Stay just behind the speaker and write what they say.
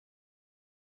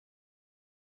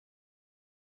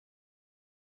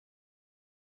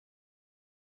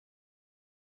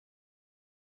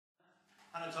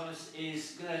Hannah Thomas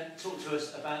is going to talk to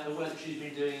us about the work she's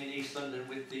been doing in East London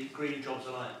with the Green Jobs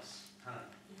Alliance. Hannah.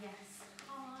 Yes,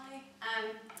 hi.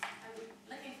 I'm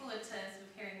looking forward to sort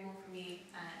of hearing more from you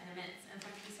in a minute, and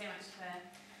thank you so much for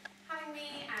having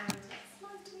me, and it's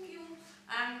nice to meet you all.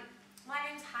 My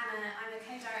name's Hannah. I'm a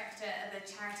co-director of a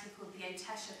charity called the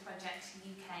Otesha Project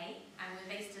UK, and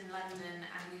we're based in London,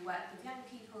 and we work with young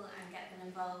people and get them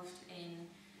involved in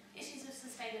issues of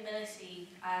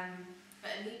sustainability.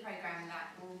 But a new programme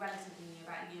that, well, relatively new,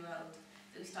 about a year old,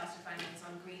 that we started running is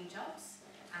on green jobs,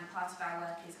 and part of our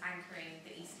work is anchoring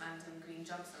the East London Green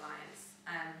Jobs Alliance.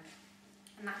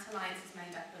 And that alliance is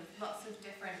made up of lots of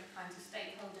different kinds of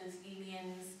stakeholders,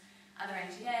 unions, other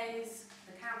NGOs,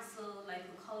 the council,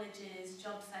 local colleges,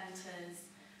 job centres,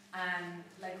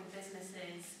 local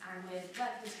businesses, and we're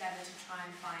working together to try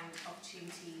and find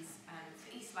opportunities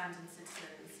for East London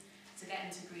citizens to get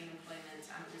into green employment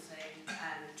and also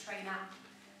train up,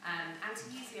 and to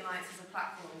use the Alliance as a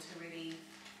platform to really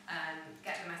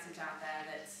get the message out there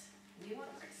that we want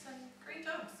some green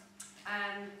jobs.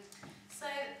 So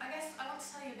I guess I want to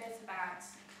tell you a bit about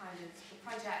kind of the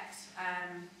project,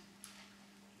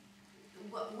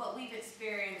 what we've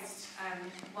experienced,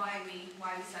 why we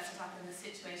set it up, and the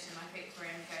situation I think we're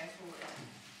in going forward.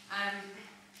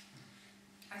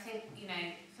 I think, you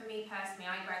know, for me personally,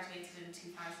 I graduated in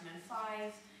 2005.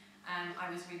 I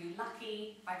was really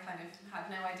lucky. I kind of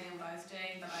had no idea what I was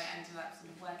doing, but I ended up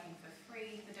sort of working for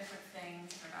free for different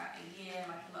things for about a year,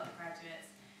 like a lot of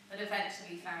graduates, but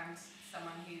eventually found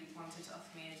someone who wanted to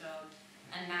offer me a job,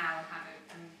 and now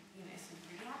I'm you know, sort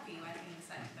of really happy working in the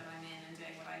sector that I'm in and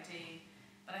doing what I do.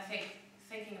 But I think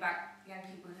thinking about young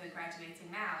people who are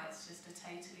graduating now, it's just a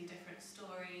totally different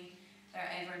story. There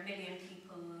are over 1 million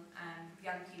people,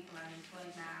 young people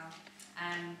unemployed now,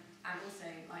 and also,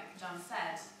 like John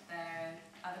said, there are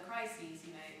other crises.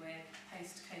 You know, we're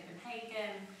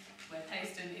post-Copenhagen, we're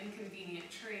post-an inconvenient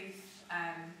truth,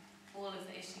 all of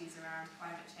the issues around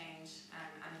climate change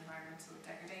and environmental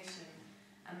degradation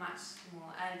are much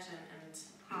more urgent and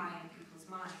high in people's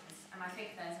minds. And I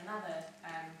think there's another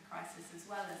crisis as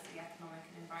well as the economic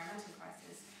and environmental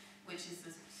crisis, which is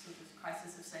the sort of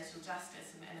crisis of social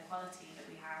justice and inequality that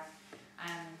we have,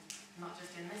 not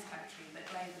just in this country, but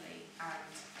globally.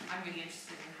 And I'm really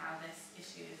interested in how this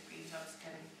issue of green jobs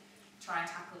can try and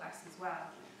tackle that as well.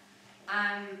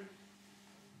 And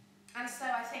so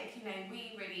I think, you know,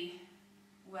 we really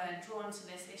were drawn to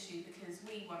this issue because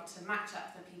we want to match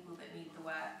up the people that need the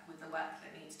work with the work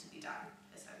that needs to be done,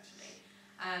 essentially.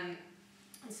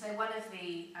 And so one of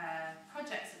the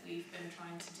projects that we've been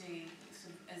trying to do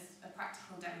sort of as a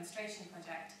practical demonstration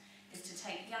project is to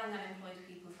take young unemployed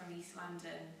people from East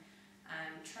London,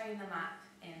 train them up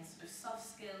in sort of soft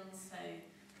skills, so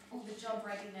all the job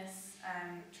readiness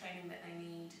training that they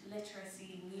need,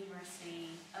 literacy,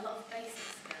 numeracy, a lot of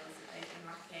basic skills that they've been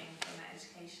lacking from their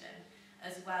education,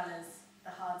 as well as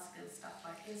the hard skills stuff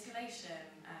like insulation,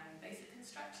 basic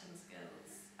construction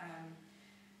skills,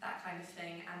 that kind of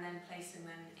thing, and then placing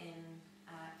them in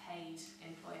paid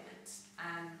employment.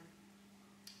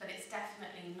 But it's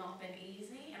definitely not been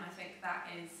easy, and I think that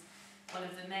is one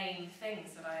of the main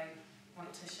things that I want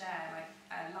to share. Like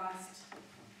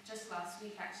just last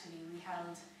week actually, we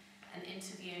held an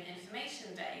interview and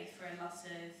information day for a lot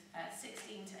of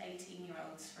 16 to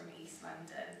 18-year-olds from East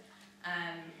London.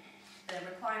 The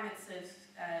requirements of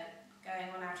going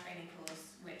on our training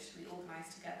course, which we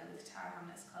organised together with Tower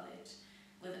Hamlets College,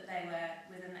 were that they were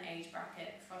within the age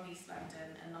bracket from East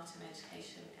London and not in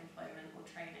education, employment or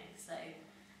training, so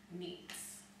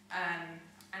meets.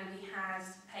 And we had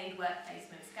paid work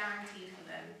placements guaranteed for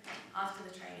them after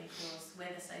the training course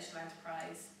with a social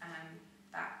enterprise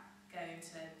that go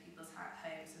into people's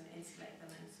homes and insulate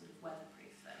them and sort of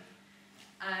weatherproof them.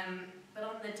 But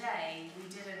on the day, we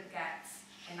didn't get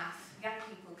enough young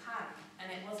people come, and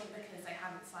it wasn't because they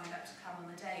hadn't signed up to come on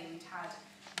the day. We'd had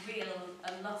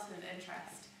a lot of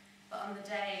interest, but on the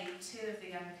day, 2 of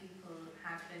the young people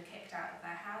had been kicked out of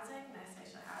their housing, their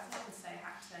social housing, and so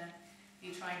had to be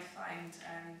trying to find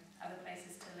other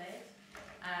places to live.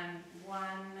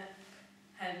 One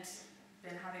had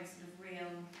been having sort of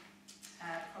real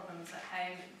problems at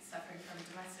home, suffering from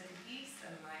domestic abuse,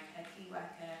 and like her key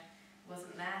worker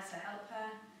wasn't there to help her.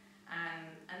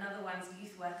 Another one's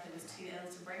youth worker was too ill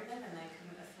to bring them, and they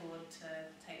couldn't afford to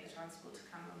take the transport to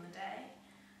come on the day.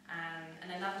 And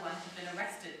another one had been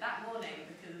arrested that morning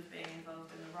because of being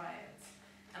involved in the riots.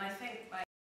 And I think like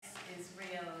this is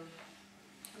real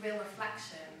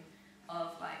reflection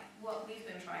of like what we've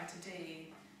been trying to do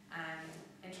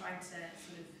in trying to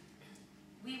sort of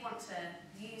we want to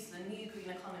use the new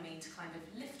green economy to kind of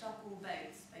lift up all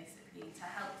boats, basically, to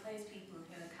help those people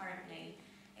who are currently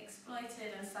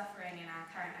exploited and suffering in our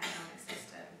current economic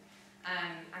system,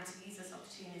 and to use this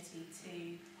opportunity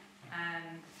to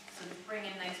sort of bring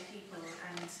in those people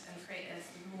and create a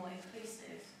more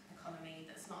inclusive economy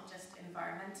that's not just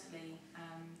environmentally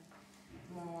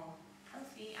more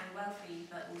healthy and wealthy,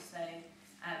 but also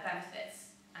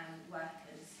benefits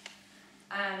workers.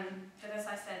 But as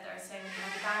I said, there are so many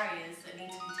other barriers that need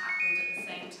to be tackled at the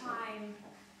same time,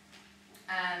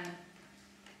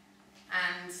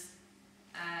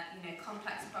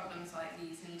 complex problems like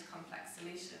these need complex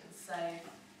solutions. So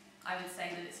I would say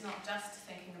that it's not just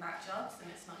thinking about jobs, and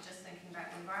it's not just thinking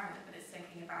about the environment, but it's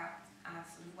thinking about our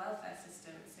sort of welfare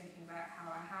system. It's thinking about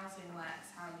how our housing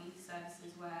works, how youth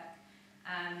services work,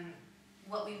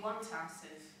 what we want out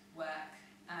of work,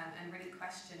 and really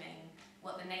questioning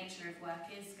what the nature of work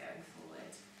is going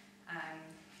forward.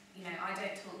 I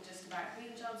don't talk just about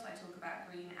green jobs, I talk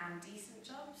about green and decent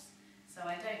jobs. So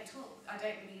I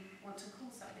don't really want to call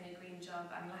something a green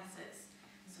job unless it's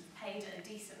sort of paid at a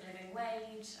decent living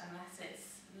wage, unless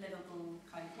it's livable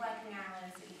kind of working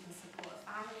hours, that you can support a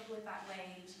family with that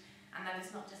wage, and that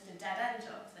it's not just a dead-end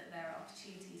job, that there are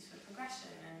opportunities for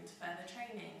progression and further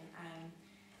training.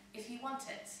 If you want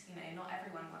it, not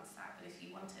everyone wants that, but if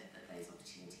you want it, that those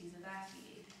opportunities are there for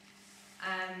you.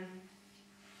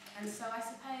 And so I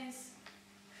suppose,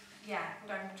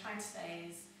 what I'm trying to say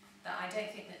is that I don't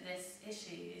think that this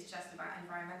issue is just about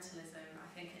environmentalism. I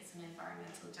think it's an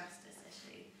environmental justice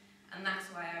issue. And that's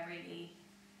why I really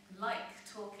like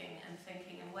talking and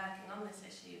thinking and working on this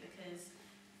issue, because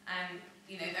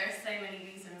there are so many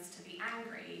reasons to be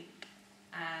angry,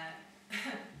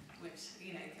 which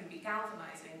can be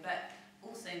galvanising, but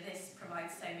also this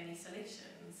provides so many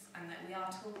solutions, and that we are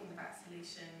talking about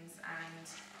solutions, and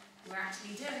we're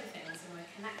actually doing things, and we're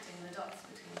connecting the dots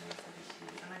between those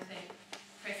issues. And I think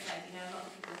Chris said, a lot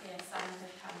of people here, some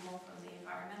have come more from the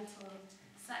environmental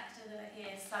sector that are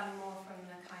here, some more from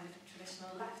the kind of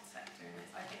traditional left sector, and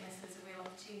I think this is a real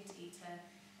opportunity to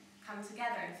come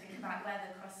together and think about where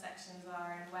the cross sections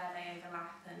are and where they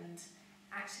overlap, and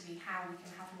actually how we can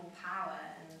have more power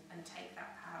and take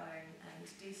that power and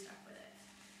do stuff with it.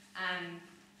 And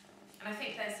I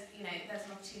think there's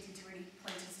an opportunity to really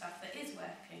point to stuff that is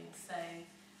working. So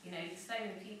so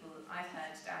many people I've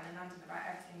heard down in London about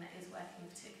everything that is working,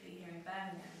 particularly here in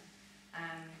Birmingham,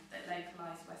 that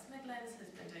Localised West Midlands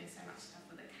has been doing so much stuff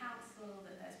with the council,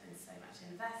 that there's been so much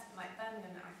investment. Like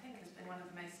Birmingham, I think, has been one of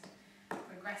the most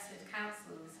progressive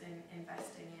councils in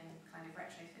investing in kind of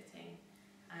retrofitting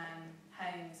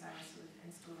homes and sort of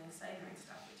installing solar and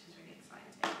stuff, which is really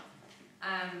exciting.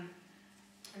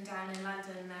 And down in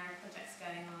London, there are projects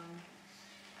going on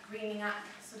greening up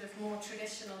sort of more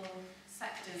traditional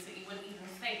sectors that you wouldn't even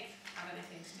think have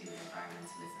anything to do with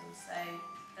environmentalism. So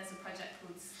there's a project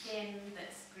called Skin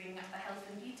that's greening up the health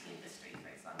and beauty industry, for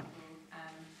example,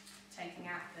 taking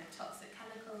out the toxic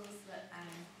chemicals that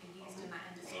are used in that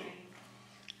industry,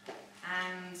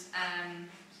 and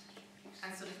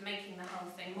sort of making the whole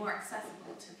thing more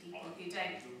accessible to people who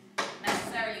don't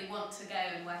necessarily want to go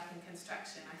and work in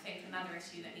construction. I think another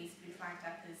issue that needs to be flagged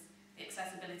up is the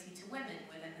accessibility to women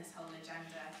within this whole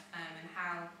agenda, and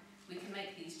how we can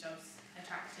make these jobs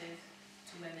attractive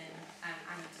to women.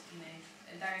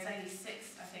 And there is only 6,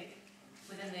 I think,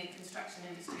 within the construction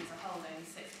industry as a whole, only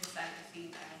 6% of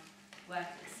female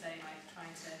workers. So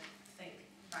trying to think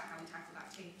about how we tackle that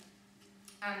too.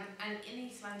 And in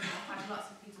East London, I've had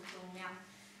lots of people calling me up,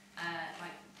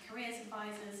 like careers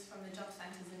advisors from the job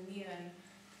centres in Newham.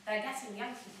 They're getting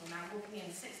young people now walking in,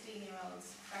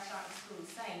 16-year-olds fresh out of school,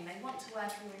 saying they want to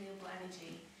work in renewable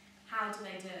energy. How do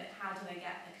they do it? How do they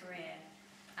get a career?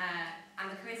 And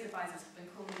the careers advisors have been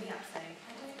calling me up saying,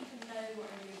 I don't even know what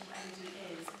renewable energy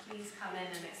is. Please come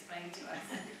in and explain to us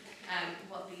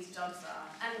what these jobs are.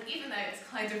 And even though it's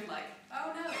kind of like, oh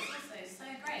no, it's also so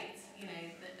great,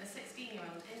 that a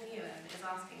 16-year-old in Newham is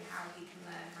asking how he can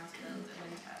learn how to build a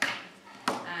wind turbine.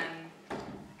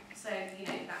 So,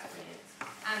 that's brilliant.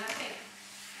 And I think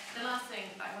the last thing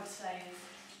that I want to say is,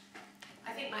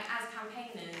 I think as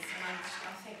campaigners, and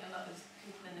I think a lot of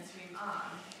people in this room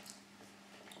are,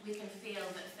 we can feel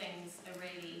that things are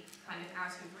really kind of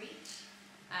out of reach.